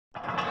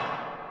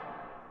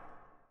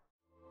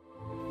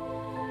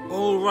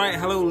Alright,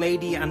 hello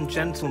lady and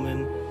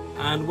gentlemen,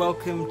 and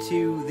welcome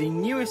to the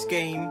newest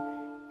game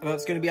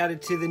that's going to be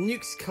added to the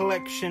Nukez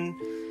collection.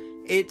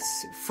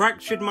 It's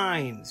Fractured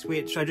Minds,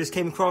 which I just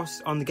came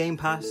across on the Game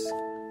Pass,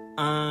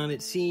 and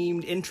it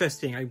seemed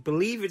interesting. I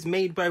believe it's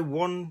made by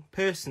one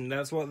person,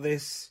 that's what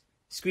this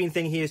screen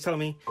thing here is telling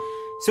me. For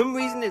some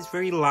reason it's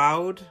very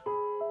loud, so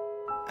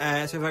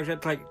I've actually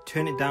had to like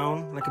turn it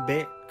down like a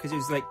bit, because it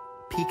was like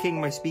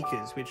peaking my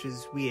speakers, which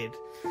is weird.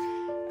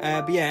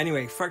 But yeah,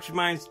 anyway, Fractured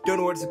Minds, don't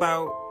know what it's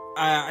about.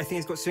 I think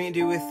it's got something to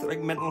do with like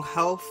mental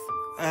health,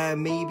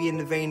 maybe in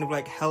the vein of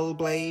like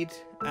Hellblade,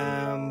 but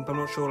I'm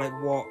not sure like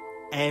what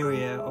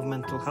area of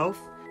mental health.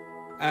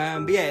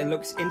 But yeah, it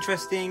looks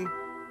interesting.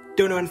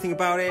 Don't know anything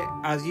about it.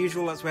 As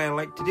usual, that's where I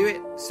like to do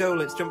it. So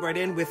let's jump right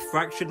in with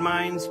Fractured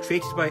Minds,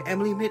 created by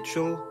Emily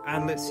Mitchell,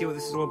 and let's see what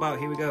this is all about.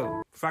 Here we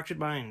go. Fractured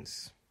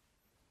Minds.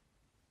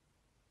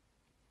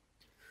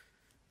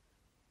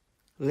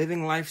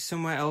 Living life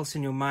somewhere else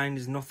in your mind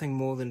is nothing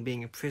more than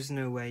being a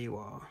prisoner where you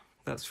are.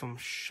 That's from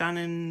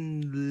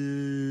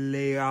Shannon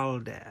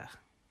Lealder.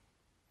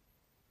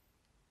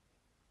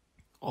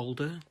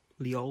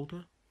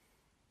 Lealder?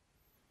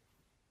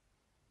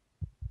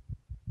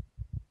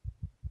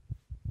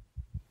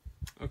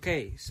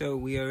 Okay, so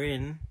we are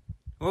in...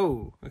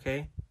 Whoa,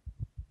 okay.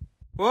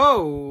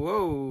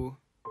 Whoa!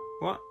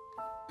 What?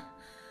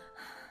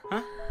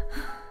 Huh?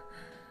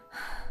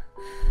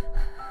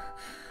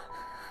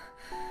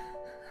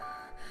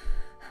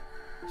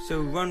 So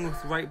run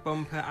with right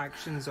bumper,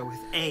 actions are with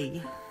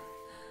A.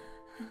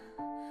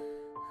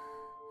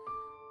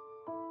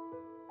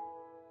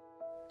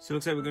 So it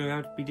looks like we're going to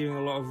have to be doing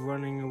a lot of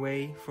running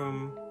away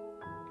from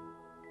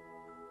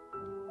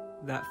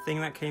that thing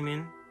that came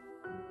in.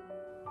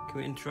 Can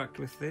we interact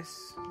with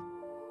this?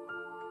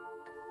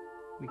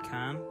 We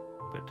can,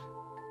 but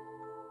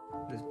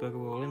there's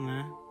bugger all in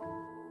there.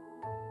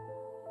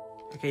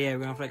 Okay, yeah, we're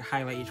going to have to like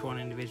highlight each one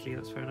individually,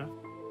 that's fair enough.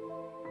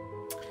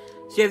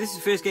 So yeah, this is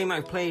the first game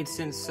I've played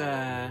since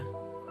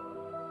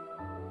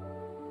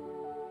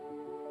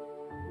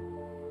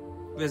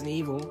Resident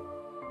Evil,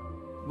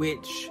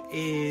 which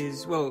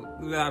is, well,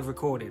 that I've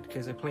recorded,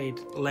 because I played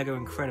Lego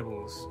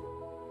Incredibles,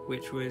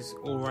 which was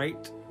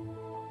alright.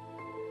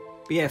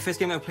 But yeah, first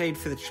game I played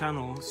for the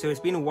channel, so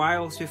it's been a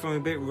while, so if I'm a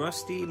bit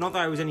rusty, not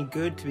that I was any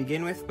good to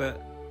begin with,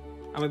 but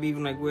I might be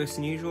even like worse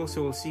than usual,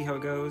 so we'll see how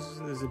it goes.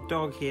 There's a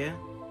dog here.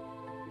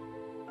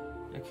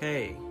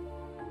 Okay.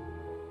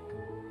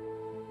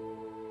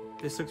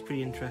 This looks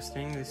pretty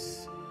interesting.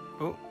 This...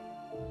 Oh.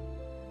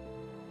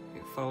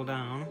 It fell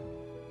down.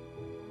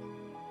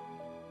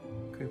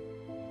 Can we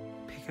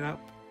pick it up?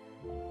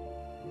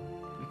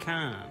 We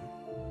can.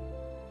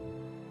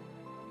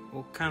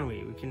 Or can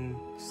we? We can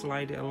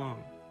slide it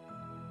along.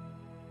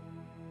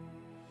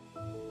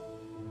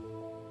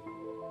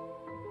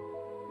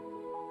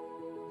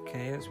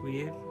 Okay, that's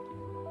weird.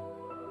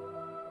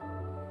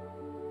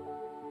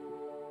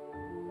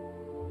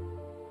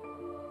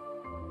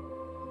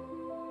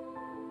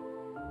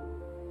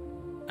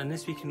 And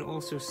this we can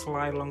also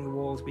slide along the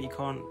walls, but you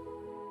can't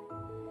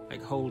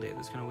like hold it.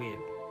 That's kind of weird.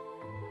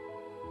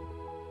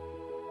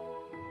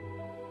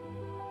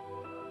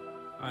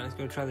 Alright, let's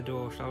go try the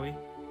door, shall we?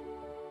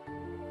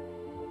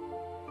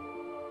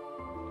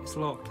 It's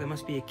locked. There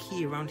must be a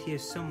key around here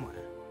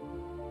somewhere.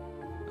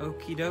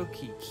 Okie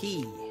dokie.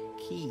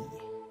 Key.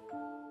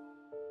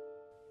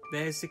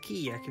 There's the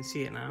key. I can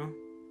see it now.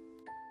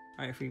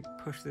 Alright, if we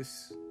push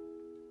this...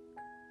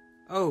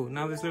 Oh,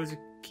 now there's loads of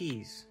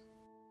keys.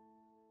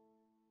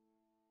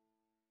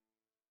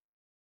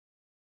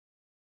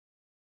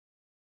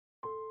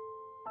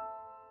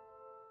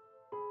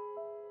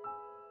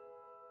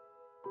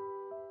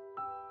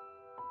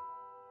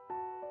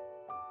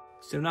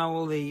 So now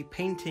all the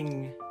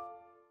painting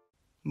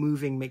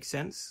moving makes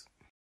sense.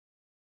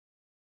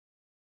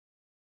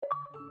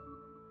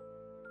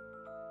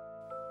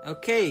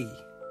 Okay.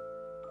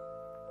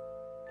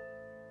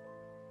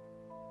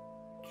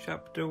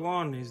 Chapter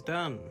 1 is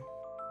done.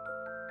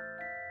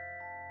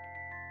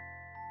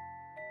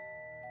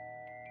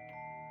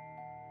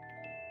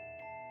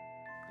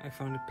 I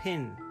found a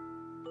pin,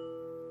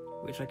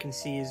 which I can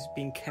see is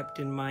being kept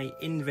in my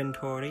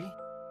inventory.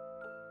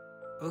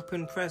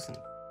 Open present.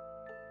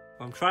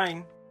 I'm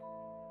trying.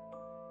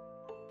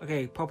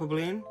 Okay, pop a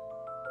balloon.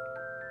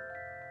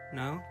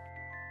 No.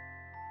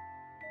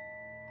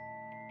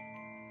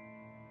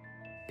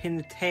 Pin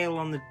the tail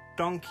on the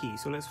donkey,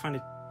 so let's find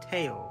a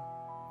tail.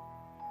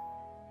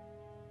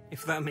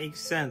 If that makes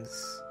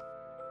sense.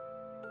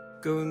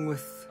 Going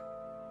with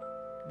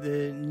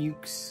the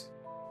Nukez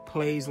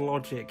Playz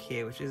logic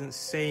here, which isn't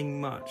saying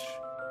much.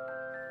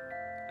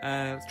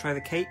 Let's try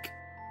the cake.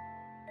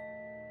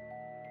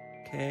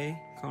 Okay,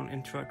 can't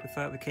interact with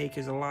that. The cake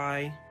is a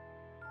lie.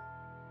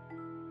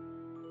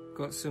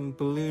 Got some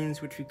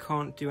balloons which we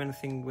can't do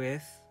anything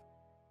with.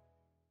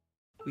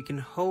 We can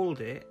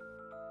hold it.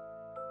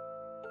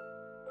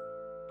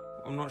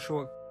 I'm not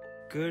sure what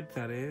good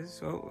that is.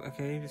 Oh,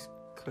 okay, just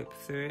clip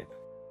through it.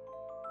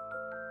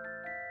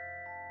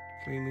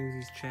 Can we move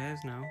these chairs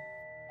now?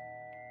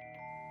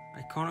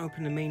 I can't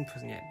open the main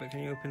present yet, but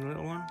can you open the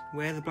little one?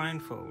 Wear the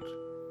blindfold.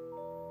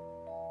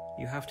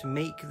 You have to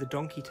make the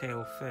donkey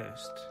tail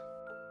first.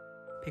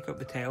 Pick up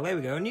the tail. There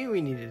we go. I knew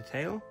we needed a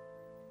tail.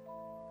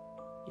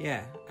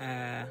 Yeah.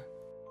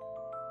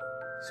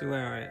 So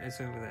where are it? It's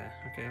over there.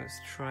 Okay, let's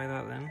try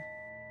that then.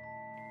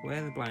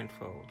 Wear the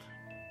blindfold.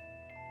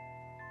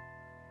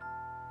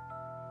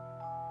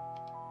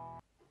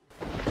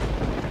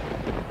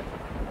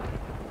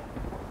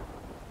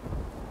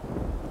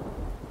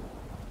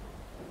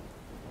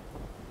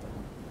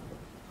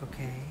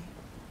 Okay.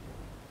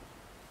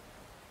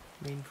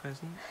 Main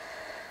present.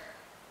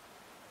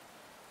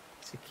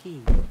 It's a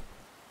key.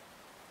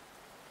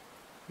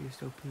 You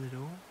just open the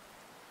door.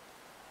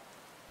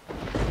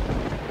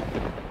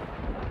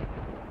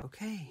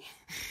 Okay.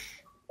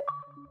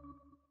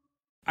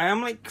 I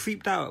am like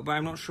creeped out, but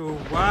I'm not sure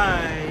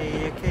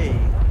why. Okay.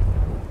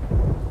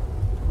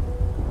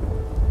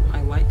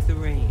 I like the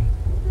rain.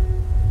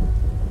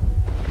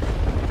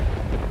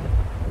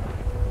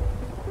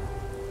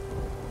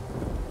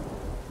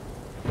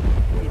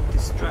 It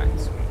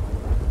distracts me.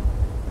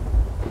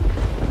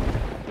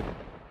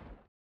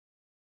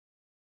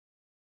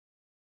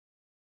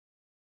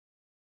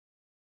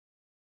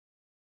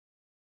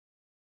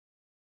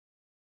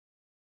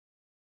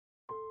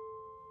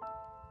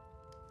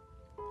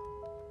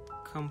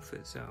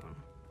 Comfort zone.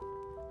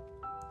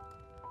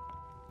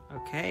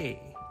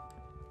 Okay.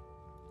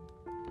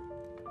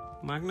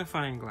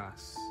 Magnifying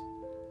glass.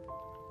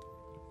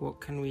 What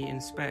can we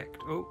inspect?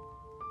 Oh.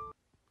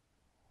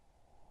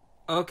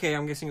 Okay,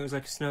 I'm guessing it was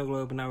like a snow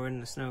globe and now we're in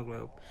the snow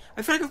globe.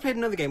 I feel like I've played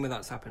another game where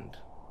that's happened.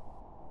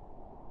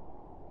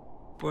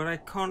 But I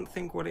can't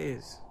think what it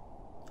is.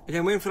 Like,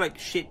 I'm waiting for like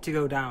shit to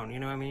go down, you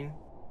know what I mean?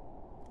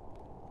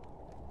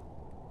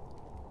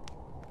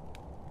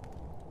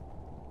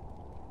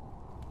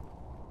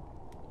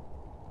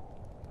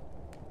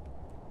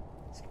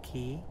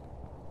 Key.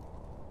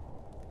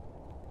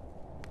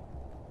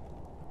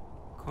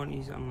 Can't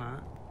use it on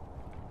that.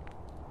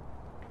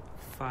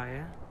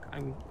 Fire.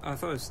 I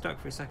thought it was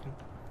stuck for a second.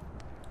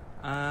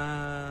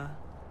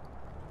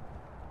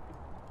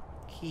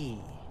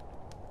 Key.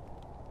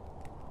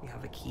 We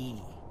have a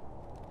key.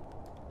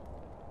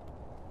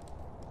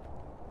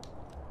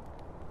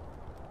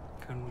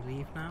 Can we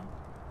leave now?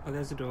 Oh,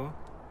 there's a door.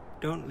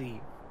 Don't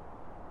leave.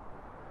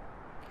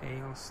 Okay,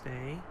 I'll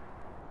stay.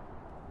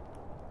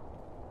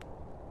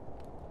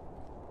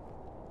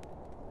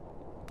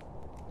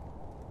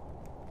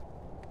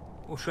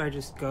 Or should I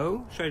just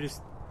go? Should I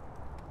just...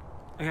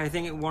 Okay, I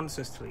think it wants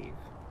us to leave.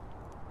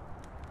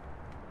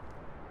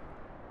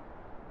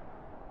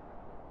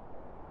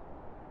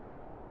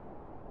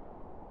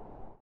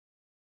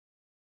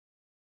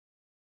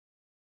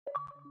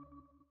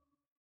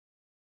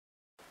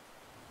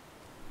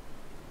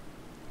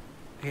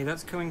 Okay,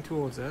 that's coming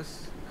towards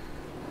us.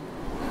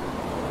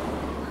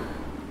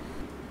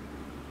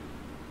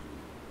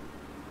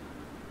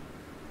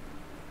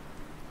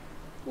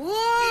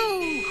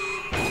 Whoa!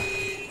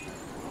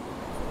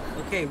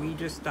 Okay, we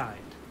just died.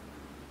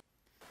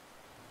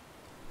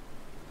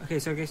 Okay,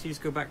 so I guess you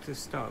just go back to the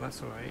start,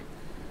 that's alright.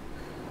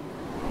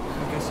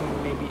 I'm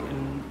guessing maybe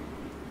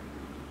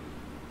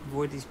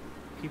avoid these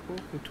people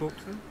who talk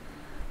to them.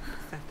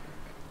 Pathetic.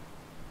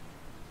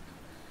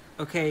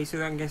 Okay,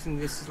 so I'm guessing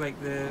this is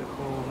like the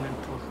whole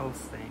mental health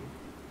thing.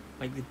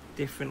 Like the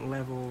different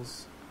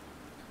levels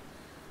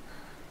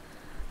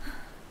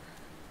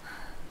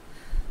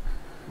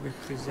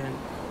represent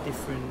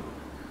different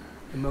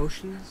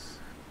emotions.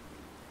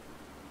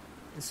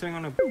 There's something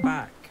on her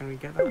back. Can we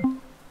get that?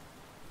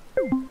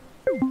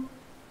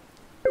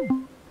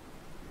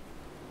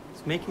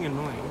 It's making a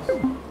noise.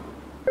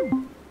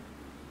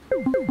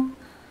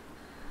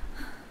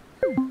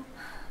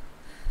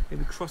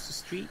 Maybe cross the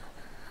street.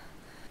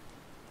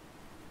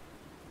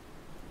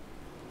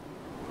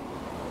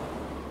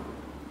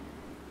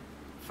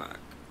 Fuck.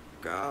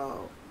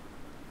 Go.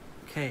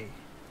 Okay.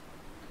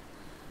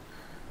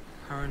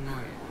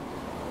 Paranoia.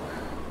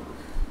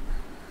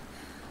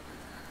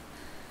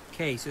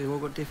 Okay, so they've all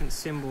got different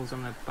symbols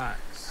on their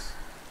backs.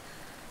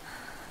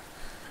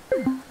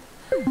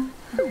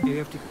 Maybe we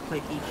have to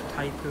click each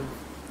type of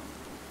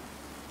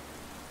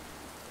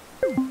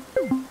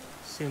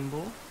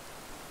symbol.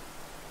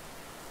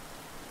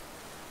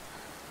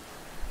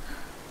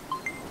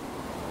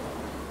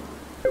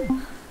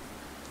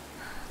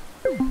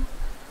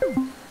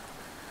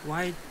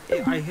 Why?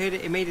 I heard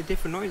it made a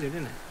different noise,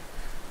 didn't it?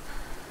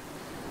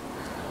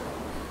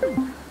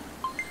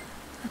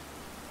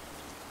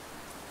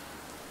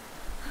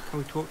 Can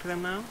we talk to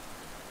them now?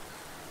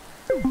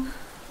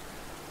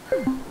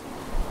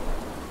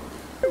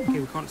 Okay,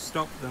 we can't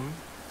stop them.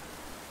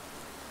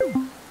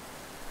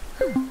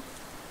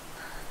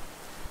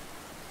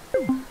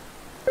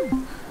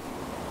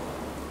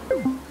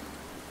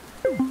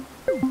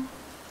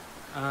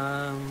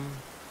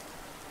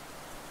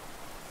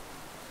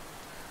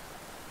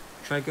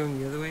 Try going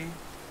the other way.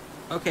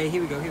 Okay,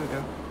 here we go, here we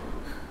go.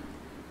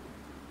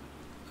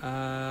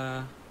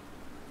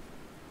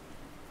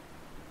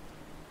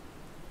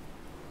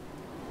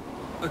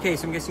 Okay,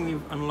 so I'm guessing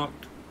we've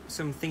unlocked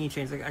some thingy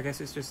chains. Like, I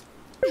guess it's just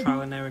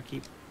trial and error,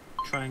 keep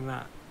trying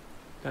that.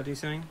 Did that do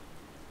something?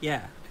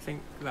 Yeah, I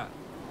think that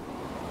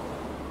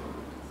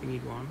thingy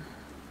one.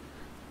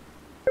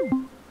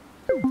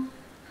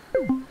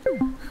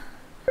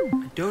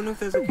 I don't know if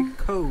there's like a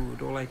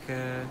code or like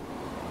a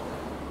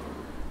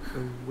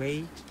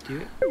way to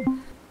do it.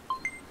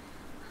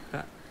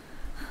 That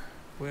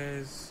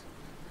where's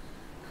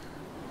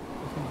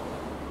we can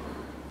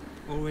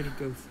already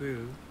go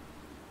through.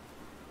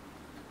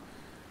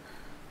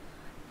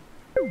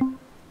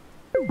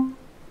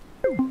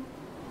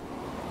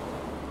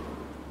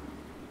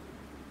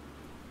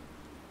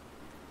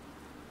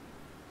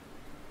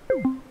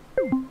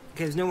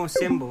 Okay, there's no more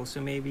symbols,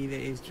 so maybe there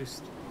is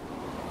just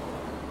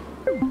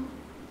go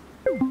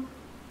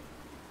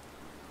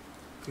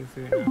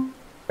through it now.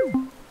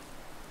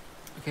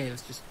 Okay,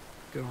 let's just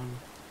go on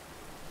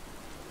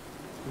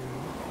through.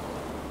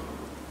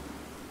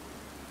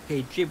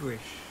 Okay, gibberish.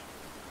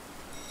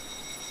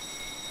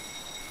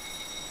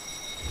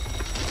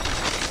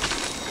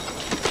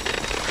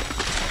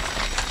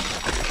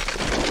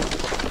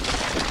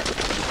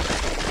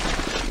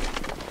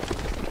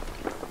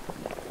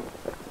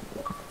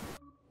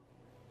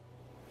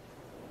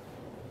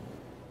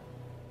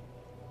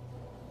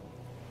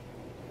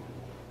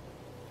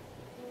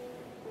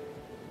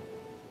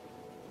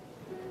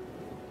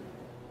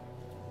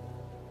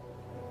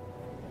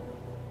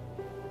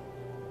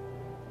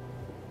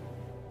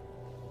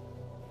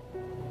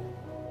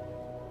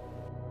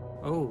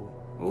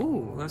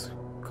 Oh, that's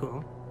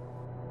cool.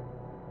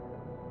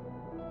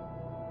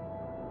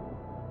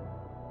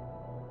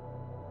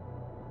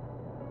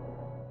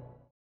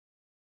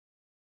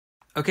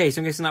 Okay,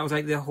 so I'm guessing that was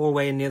like the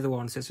hallway in the other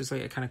one, so it's just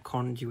like a kind of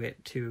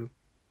conduit to,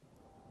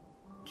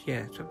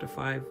 yeah, chapter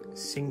 5,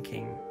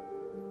 sinking.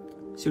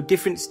 So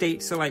different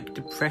states are like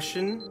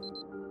depression.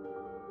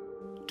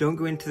 Don't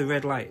go into the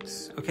red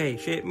lights. Okay,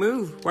 shit,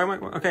 move! Why am I...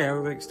 Okay, I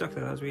was like stuck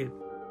there, that was weird.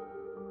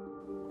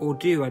 Or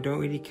do, I don't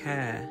really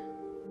care.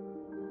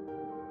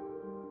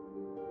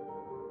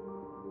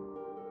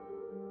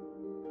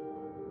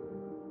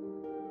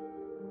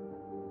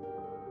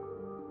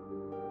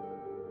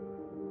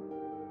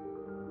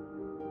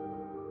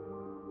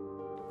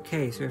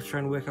 Okay, so we have to try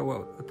and work out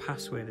what the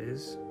password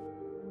is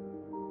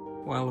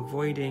while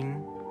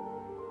avoiding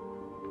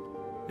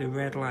the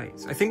red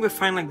lights. I think we're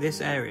fine like this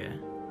area.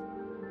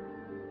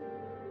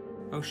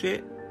 Oh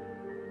shit.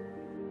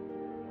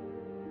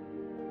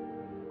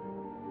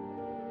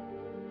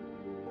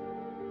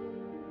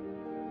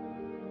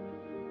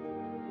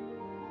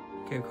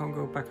 Okay, we can't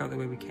go back out the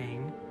way we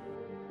came.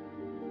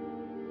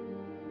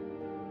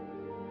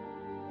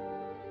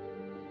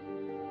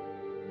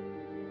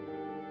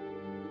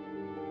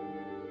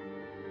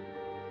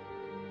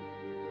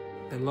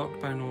 They're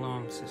locked by an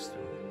alarm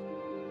system.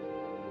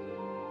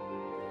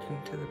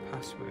 Enter the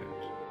password.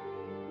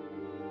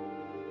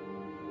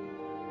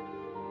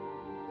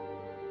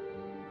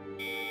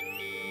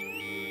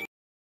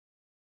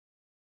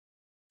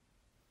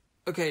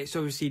 Okay, so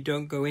obviously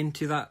don't go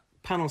into that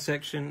panel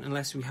section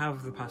unless we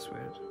have the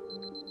password.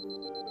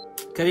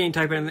 I didn't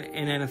type in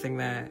anything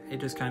there, it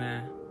just kind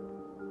of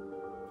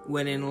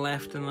went in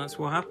left and that's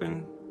what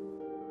happened.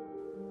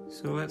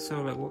 So let's have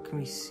a look, what can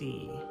we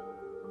see?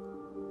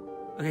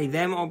 Okay,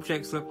 them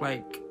objects look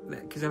like,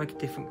 because they're like a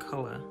different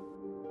colour.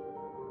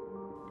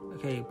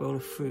 Okay, bowl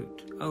of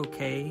fruit,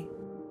 okay.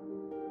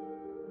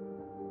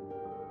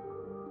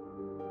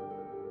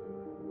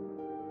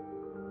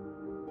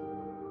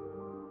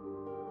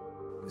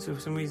 So for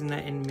some reason they're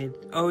in mid...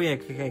 Oh yeah,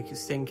 okay, it's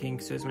sinking,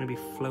 so it's going to be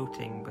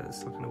floating, but it's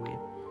still kind of weird.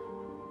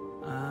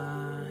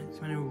 It's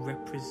going to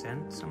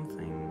represent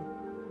something.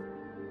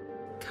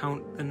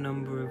 Count the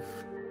number of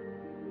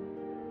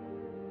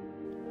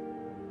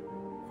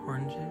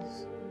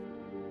oranges.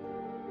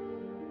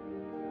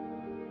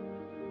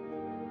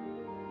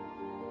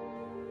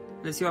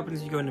 Let's see what happens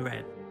if you go into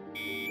red.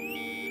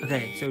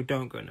 Okay, so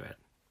don't go into red.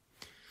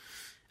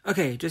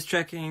 Okay, just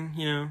checking,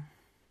 you know.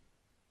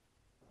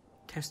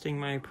 Testing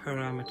my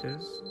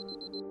parameters.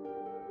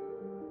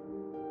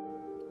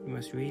 You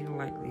must really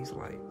like these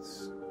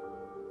lights.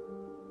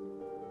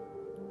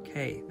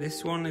 Okay,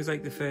 this one is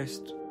like the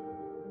first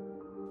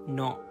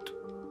not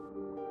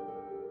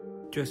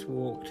just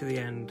walk to the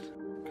end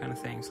kind of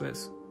thing. So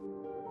let's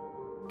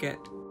get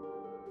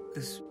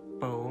this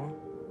bowl.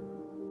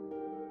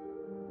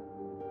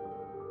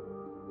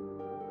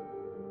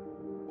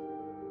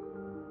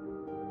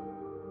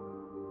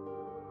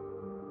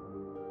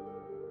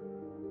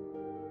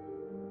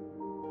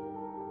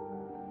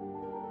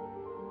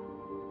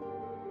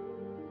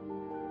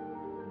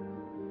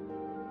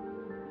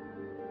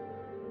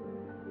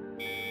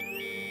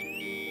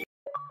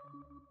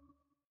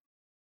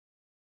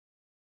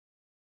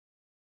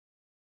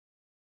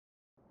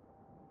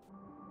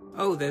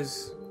 Oh,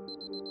 there's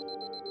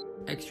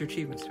extra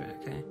achievements to it,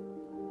 okay.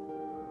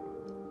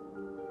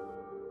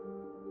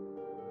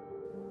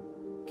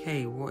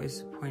 Okay, what is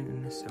the point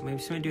in this? Maybe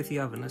something to do with the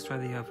oven. Let's try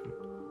the oven.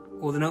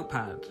 Or the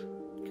notepad.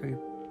 Can we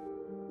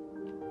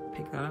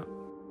pick that up?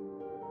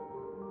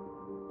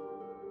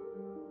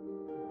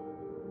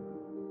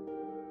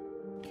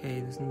 Okay,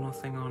 there's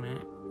nothing on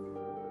it.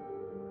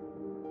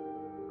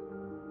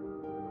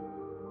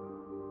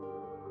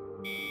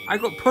 I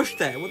got pushed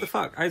there. What the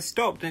fuck? I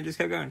stopped and it just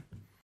kept going.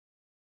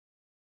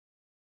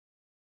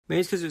 Maybe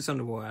it's because it's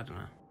underwater. I don't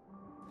know.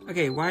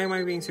 Okay, why am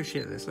I being so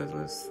shit at this?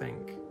 Let's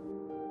think.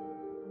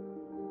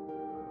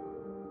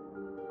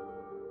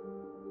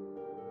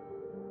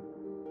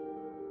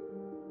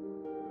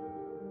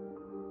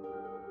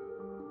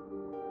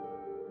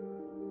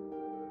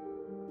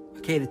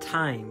 Okay, the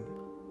time.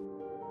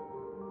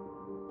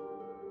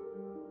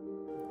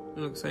 It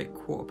looks like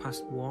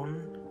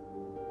 1:15.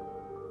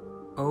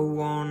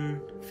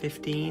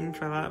 01:15.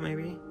 Try that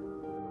maybe.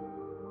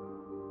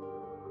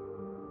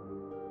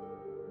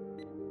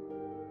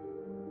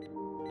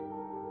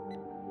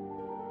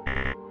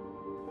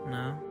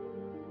 No.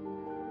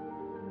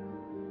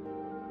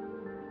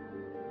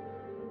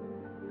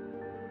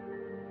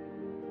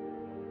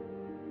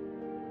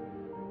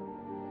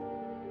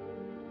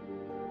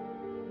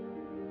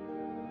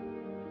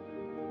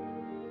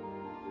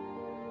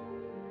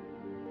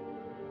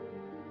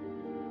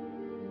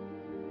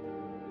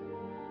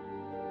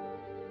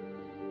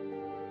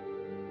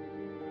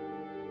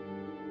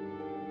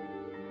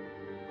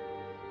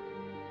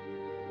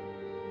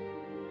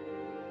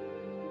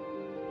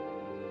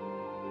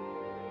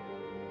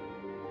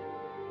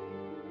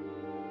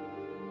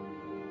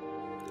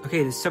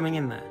 Okay, there's something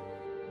in there.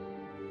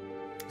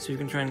 So you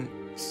can try and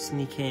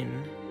sneak in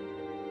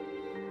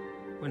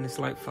when this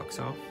light fucks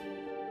off.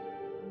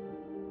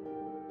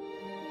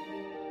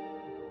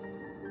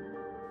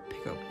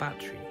 Pick up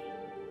battery.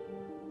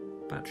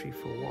 Battery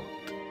for what?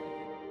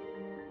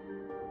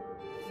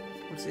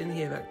 What's in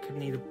here that could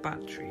need a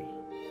battery?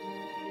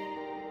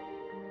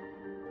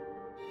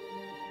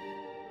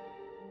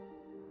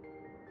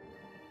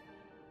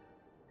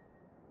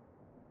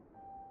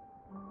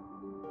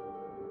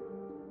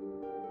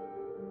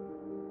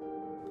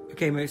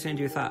 Okay, maybe it's something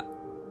to do with that.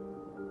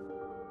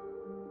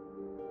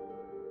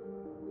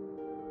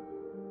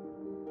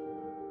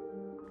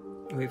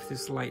 Wait for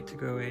this light to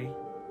go away.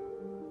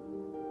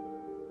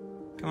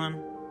 Come on.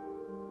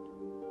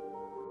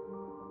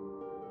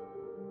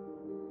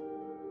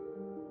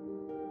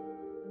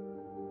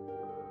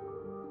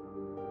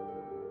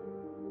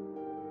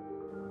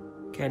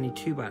 Okay, I need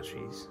 2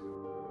 batteries.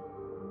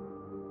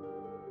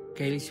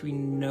 Okay, at least we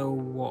know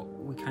what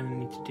we kind of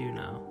need to do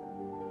now.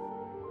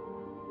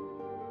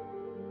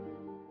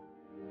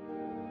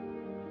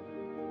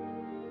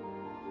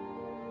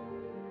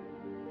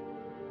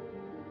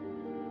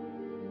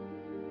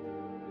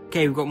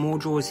 Okay, we've got more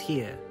drawers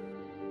here.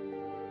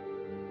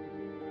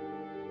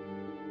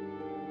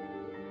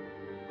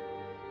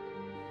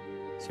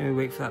 So we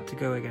wait for that to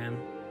go again.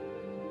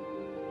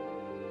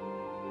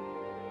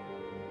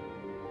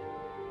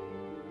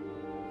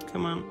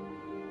 Come on.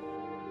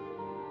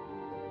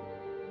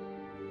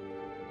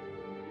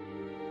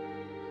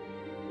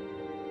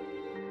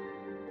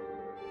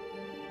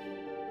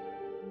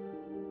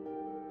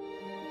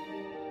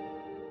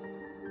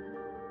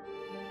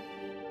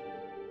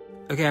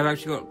 Okay, I've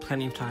actually got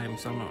plenty of time,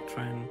 so I'm not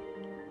trying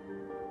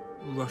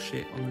to rush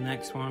it on the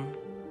next one.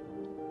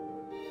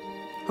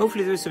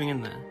 Hopefully there's something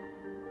in there.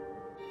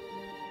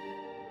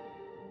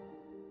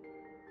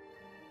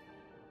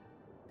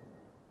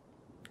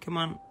 Come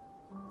on.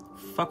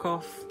 Fuck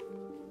off.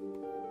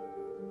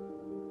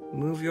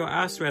 Move your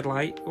ass, red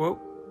light. Whoa.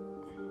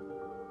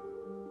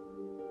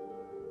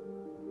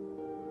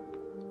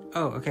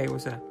 Oh, okay,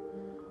 what's that?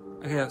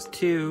 Okay, that's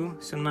 2,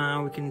 so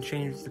now we can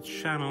change the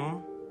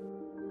channel.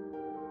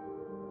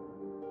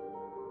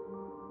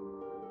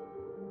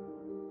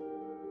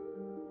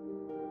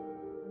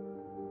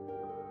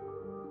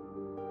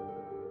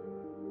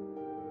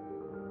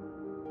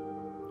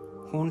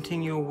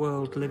 Haunting your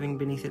world, living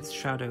beneath its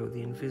shadow,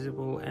 the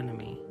invisible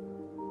enemy.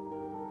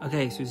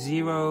 Okay, so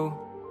 0.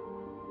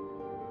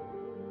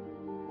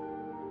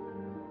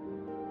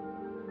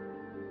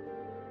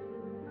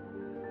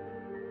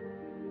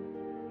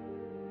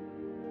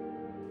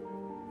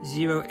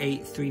 Zero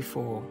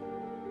 0834.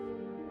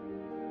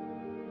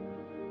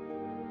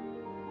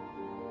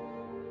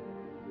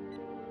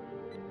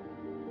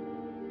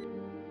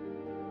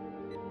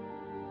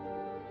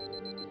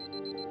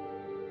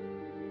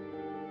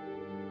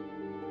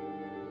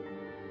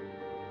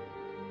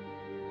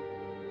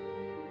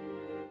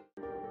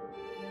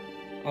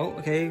 Oh,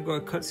 okay, we've got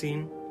a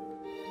cutscene.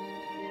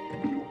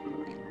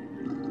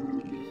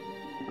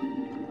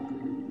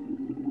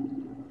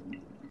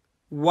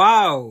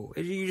 Wow!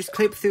 You just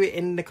clip through it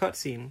in the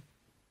cutscene.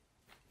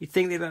 You'd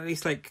think they'd at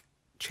least, like,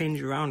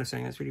 change around or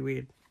something. That's really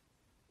weird.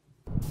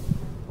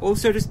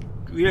 Also, just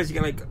realize you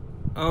get, like,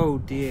 oh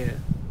dear.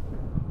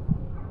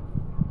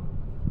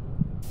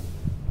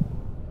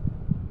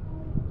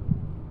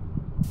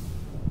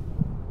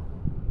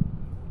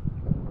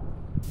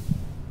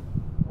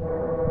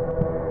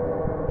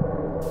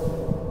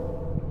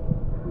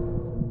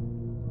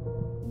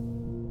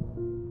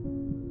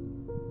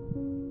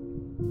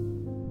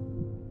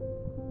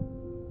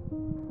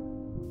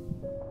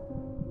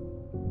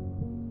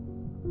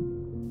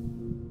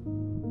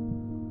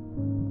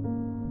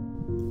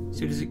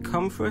 So does it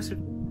come for us, or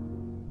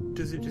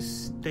does it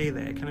just stay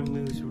there? It kind of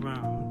moves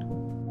around.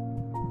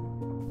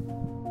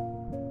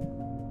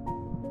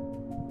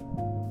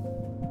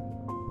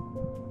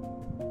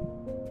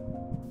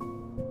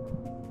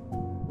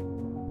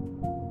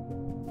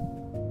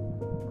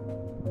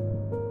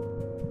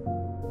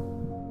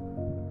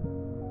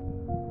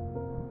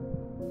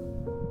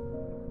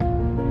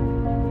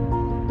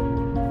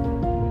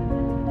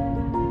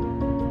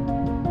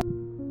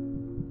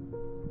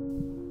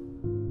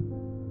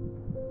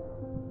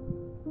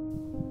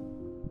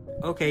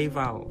 Okay,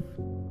 valve.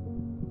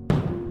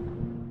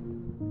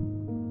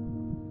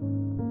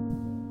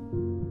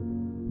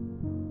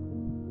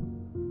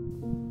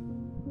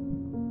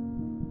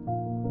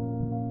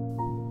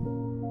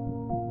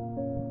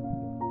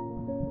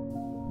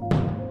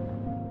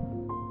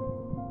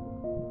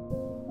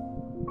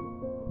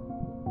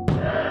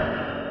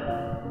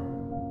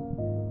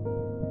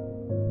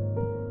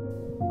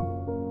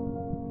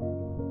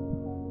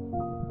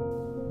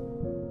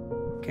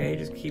 Okay,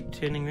 just keep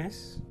turning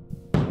this.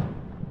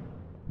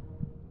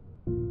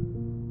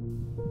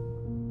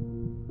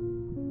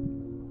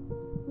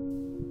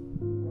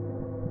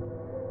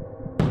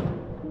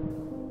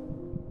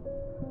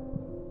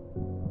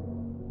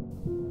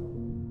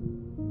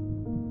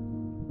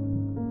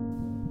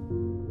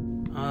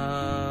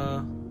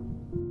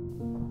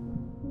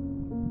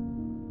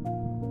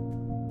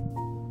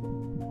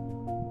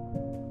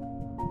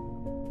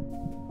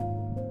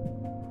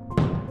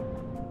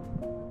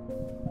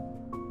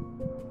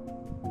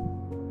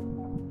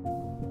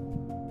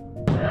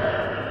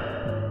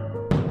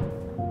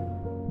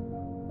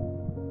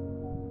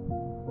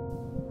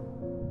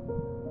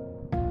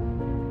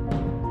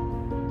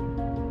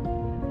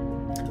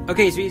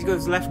 Okay, so it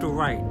goes left or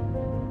right.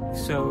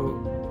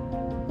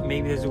 So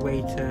maybe there's a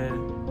way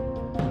to...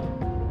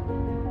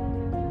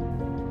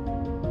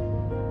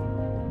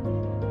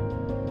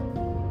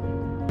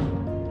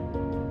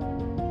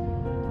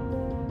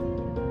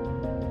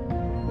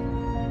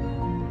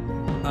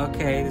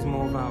 Okay, there's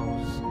more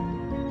valves.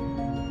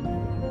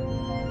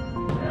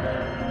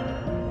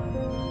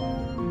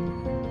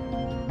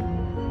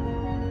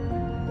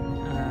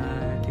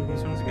 Do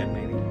these ones again,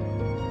 maybe?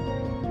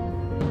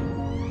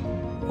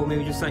 Or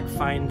maybe just like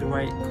find the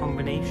right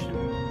combination.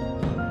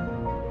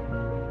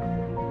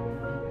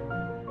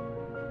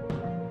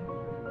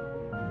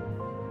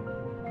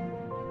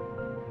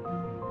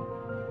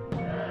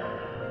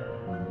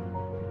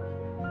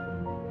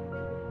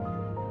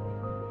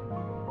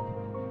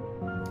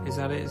 Is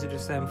that it? Is it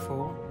just them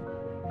four?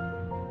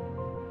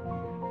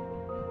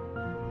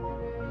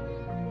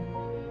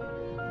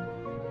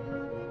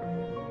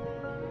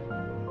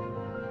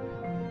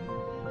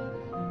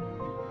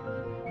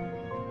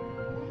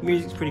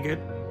 Music's pretty good.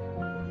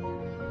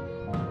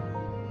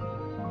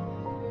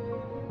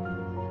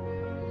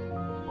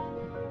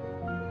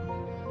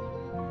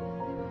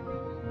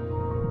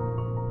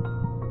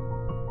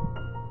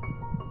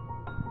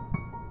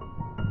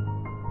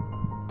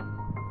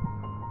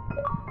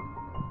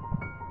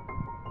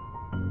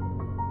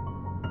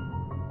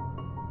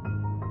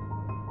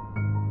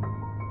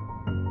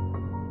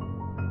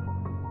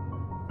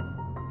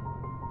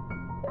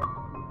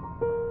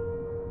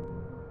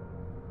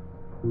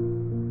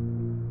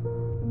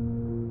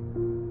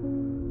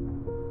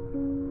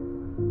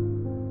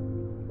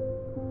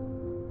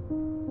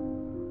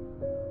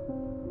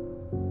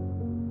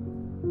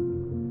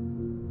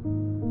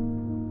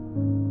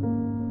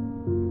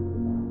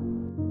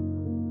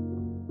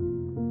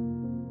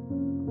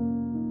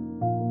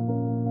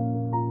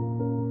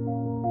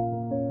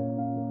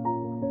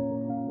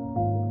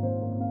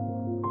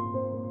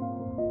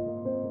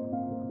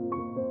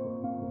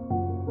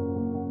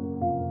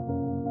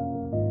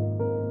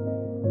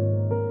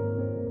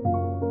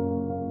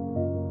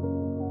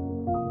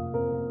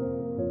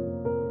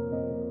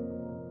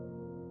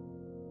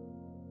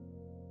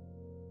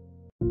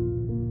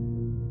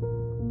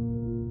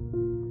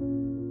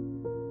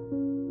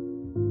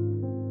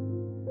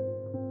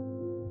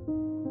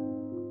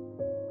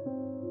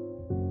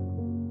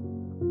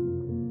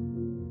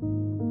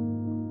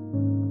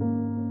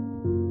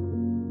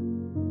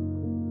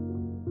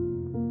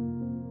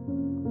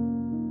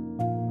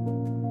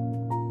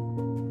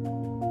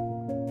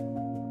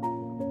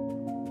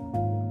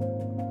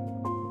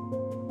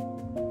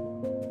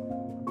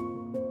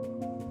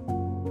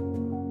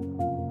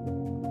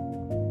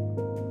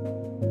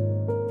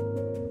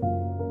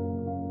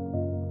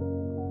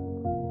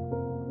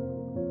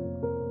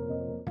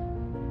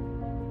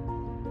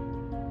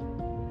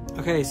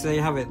 Okay, so there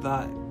you have it.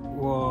 That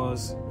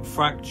was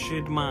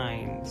Fractured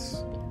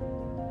Minds,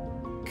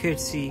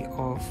 courtesy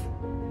of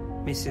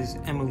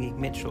Mrs. Emily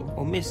Mitchell,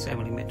 or Miss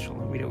Emily Mitchell.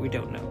 We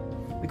don't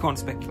know. We can't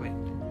speculate.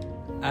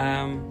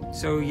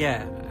 So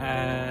yeah.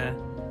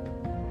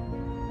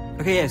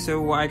 Okay, yeah.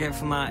 So what I get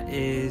from that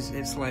is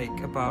it's like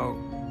about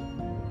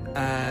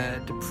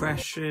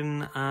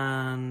depression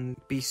and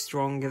be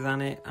stronger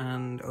than it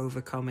and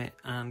overcome it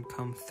and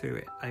come through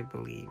it. I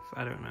believe.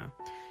 I don't know.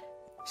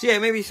 So yeah,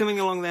 maybe something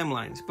along them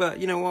lines. But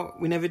you know what?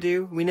 We never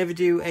do. We never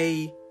do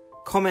a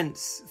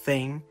comments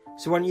thing.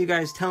 So why don't you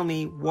guys tell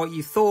me what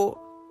you thought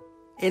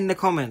in the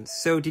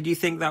comments? So did you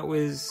think that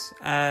was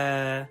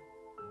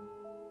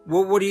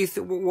what do you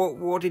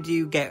what did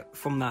you get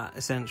from that,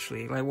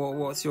 essentially? Like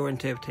what's your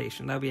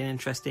interpretation? That'd be an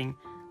interesting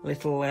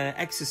little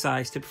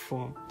exercise to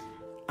perform.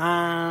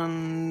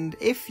 And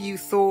if you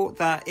thought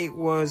that it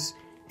was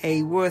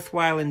a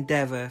worthwhile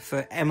endeavour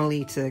for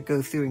Emily to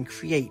go through and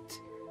create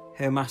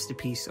her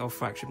masterpiece of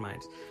Fractured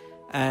Minds,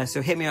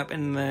 so hit me up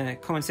in the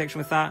comment section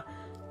with that.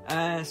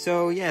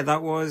 So yeah,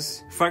 that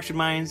was Fractured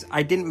Minds.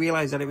 I didn't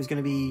realise that it was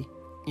going to be,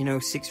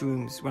 6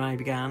 rooms when I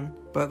began,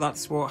 but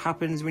that's what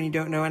happens when you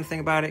don't know anything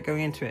about it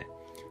going into it.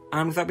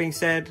 And with that being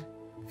said,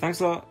 thanks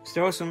a lot,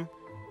 stay awesome,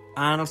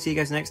 and I'll see you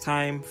guys next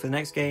time for the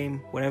next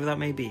game, whatever that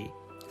may be.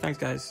 Thanks,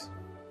 guys.